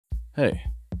Hey,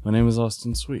 my name is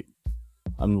Austin Sweet.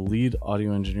 I'm the lead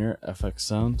audio engineer at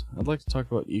FxSound. I'd like to talk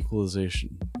about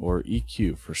equalization, or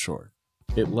EQ for short.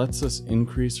 It lets us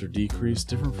increase or decrease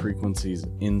different frequencies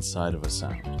inside of a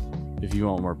sound. If you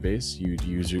want more bass, you'd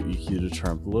use your EQ to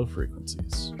turn up the low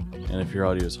frequencies. And if your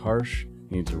audio is harsh,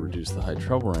 you need to reduce the high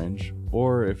treble range,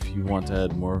 or if you want to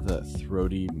add more of that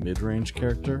throaty mid-range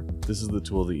character, this is the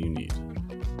tool that you need.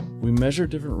 We measure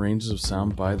different ranges of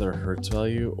sound by their hertz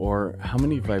value, or how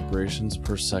many vibrations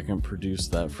per second produce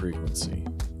that frequency.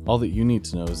 All that you need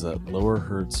to know is that lower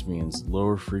hertz means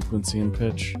lower frequency and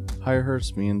pitch, higher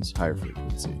hertz means higher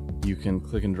frequency. You can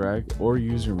click and drag or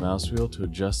use your mouse wheel to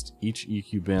adjust each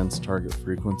EQ band's target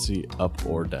frequency up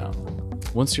or down.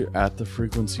 Once you're at the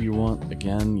frequency you want,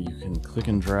 again, you can click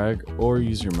and drag or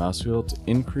use your mouse wheel to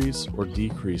increase or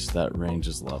decrease that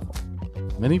range's level.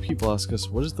 Many people ask us,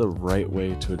 what is the right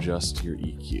way to adjust your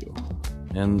EQ?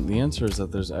 And the answer is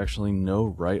that there's actually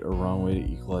no right or wrong way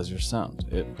to equalize your sound.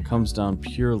 It comes down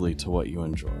purely to what you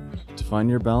enjoy. To find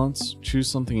your balance, choose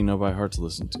something you know by heart to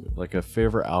listen to, like a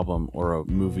favorite album or a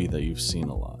movie that you've seen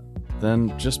a lot.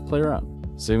 Then just play around,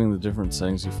 saving the different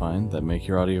settings you find that make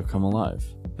your audio come alive.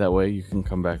 That way you can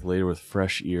come back later with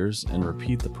fresh ears and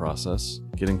repeat the process,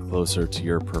 getting closer to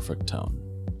your perfect tone.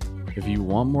 If you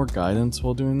want more guidance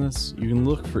while doing this, you can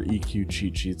look for EQ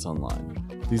cheat sheets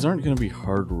online. These aren't going to be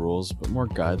hard rules, but more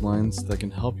guidelines that can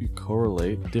help you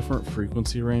correlate different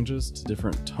frequency ranges to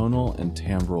different tonal and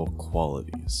timbral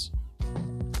qualities.